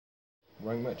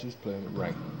Rank matches, play them at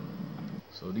rank.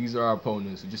 So these are our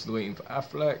opponents. We're just waiting for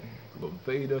AFLAC. We've got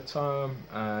Vader, Time,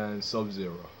 and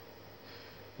Sub-Zero.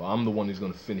 But I'm the one who's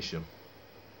going to finish him.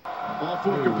 All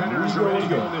four competitors are ready to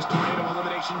go in this tornado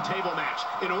elimination table match.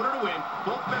 In order to win,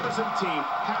 both members of the team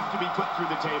have to be put through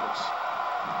the tables.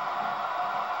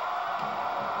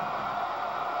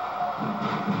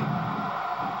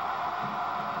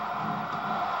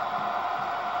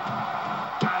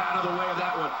 Got out of the way of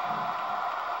that one.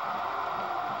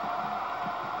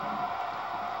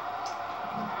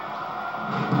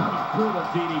 Brutal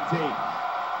DDT.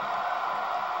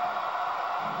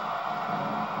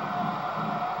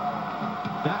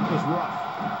 That was rough.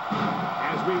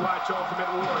 As we watch Ultimate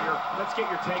Warrior, let's get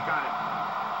your take on it.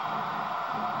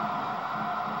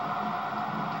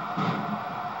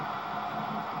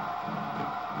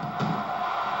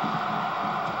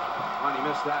 Oh, he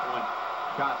missed that one.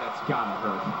 God, that's gotta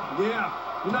hurt. Yeah,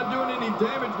 you're not doing any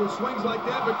damage with swings like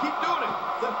that, but keep doing it.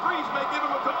 The freeze may give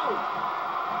him a cold.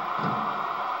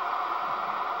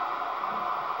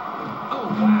 Oh,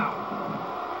 wow.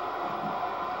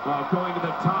 Oh, going to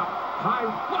the top. High.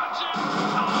 Watch it!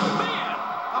 Oh, man!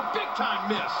 A big-time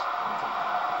miss.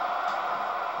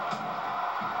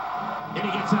 And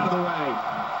he gets out of the way.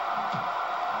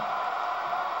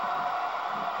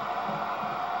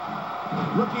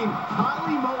 Looking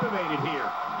highly motivated here.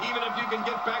 Even if you can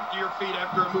get back to your feet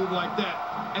after a move like that,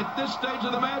 at this stage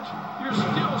of the match, you're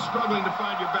still struggling to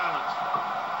find your balance.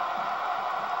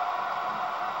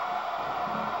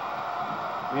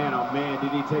 Man, oh man,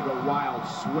 did he take a wild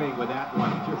swing with that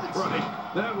one. You're right.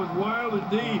 That was wild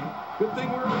indeed. Good thing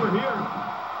we're over here.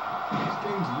 This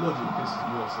game's logic pisses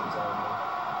me off sometimes, man.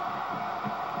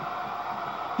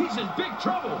 He's in big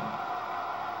trouble.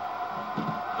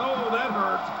 Oh, that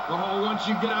hurts. Oh, once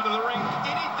you get out of the ring,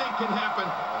 anything can happen.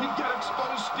 You've got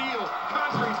exposed steel,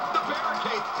 concrete, the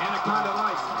barricade. Anaconda of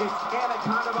ice. It's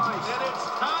Anaconda of ice. And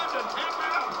it's time to tap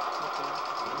out.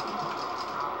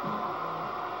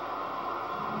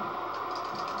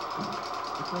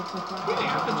 He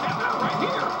may have to tap out right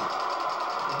here.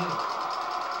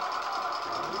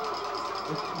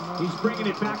 He's bringing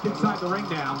it back inside the ring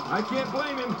now. I can't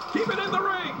blame him. Keep it in the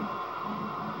ring.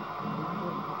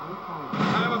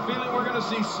 I have a feeling we're going to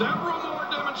see several more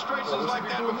demonstrations like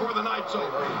that before the night's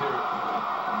over.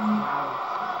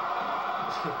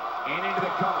 And into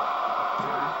the cover.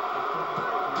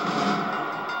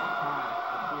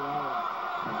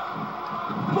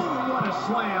 Boom, what a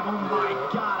slam. Oh my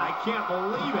God, I can't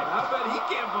believe it. I bet he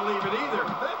can't believe it either.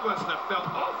 That must have felt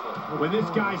awful. When this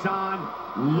guy's on,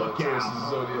 look out.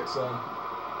 Zodiac sign.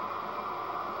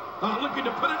 Looking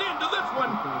to put it into this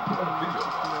one.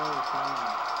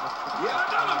 Yeah,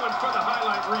 another one for the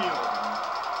highlight reel.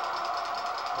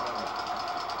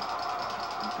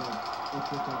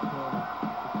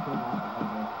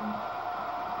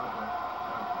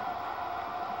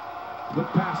 Look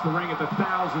past the ring at the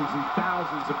thousands and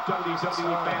thousands of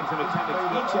WWE fans in attendance.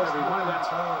 Each and every one of them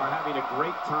are having a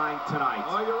great time tonight.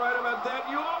 Oh, you're right about that.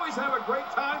 You always have a great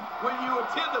time when you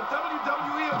attend a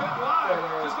WWE event live.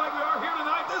 Just like we are here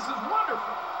tonight. This is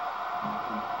wonderful.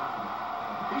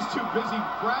 He's too busy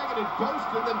bragging and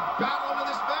boasting than battling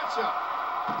in this matchup.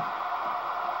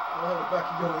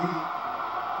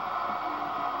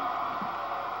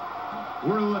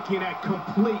 We're looking at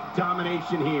complete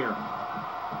domination here.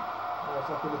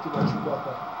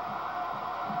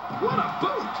 What a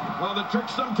boot! Well, the trick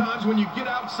sometimes when you get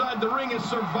outside the ring is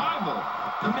survival.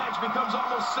 The match becomes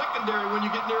almost secondary when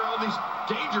you get near all these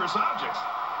dangerous objects.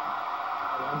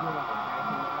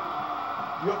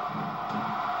 Yep.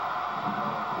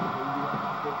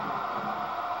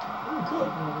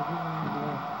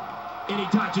 And he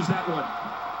touches that one.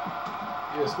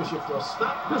 Yeah, especially after I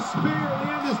Stop The spear, the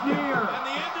end is near. And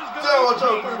the end is going Damn, I'm to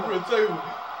trying be to put it for a table.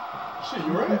 Shit,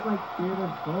 you right?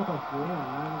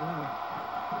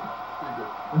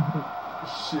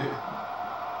 Shit.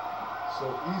 So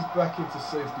he's back into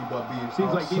safety by being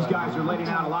Seems like these guys are letting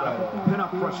out a lot of pent-up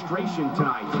frustration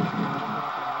tonight.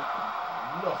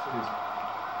 Enough of this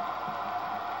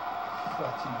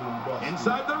fatty bombastic.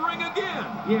 inside the ring again.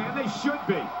 Yeah, and they should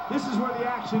be. This is where the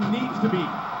action needs to be.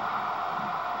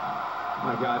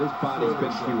 My God, his body's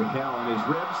been through hell, and his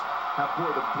ribs have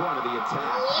bore the brunt of the attack.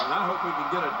 And I hope we can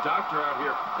get a doctor out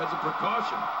here as a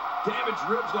precaution. Damaged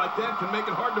ribs like that can make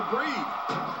it hard to breathe.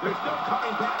 There's no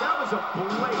coming back. That was a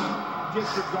blatant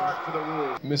disregard for the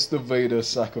rules. Mr. Vader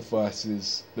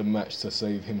sacrifices the match to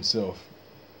save himself.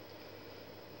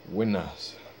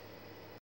 Winners.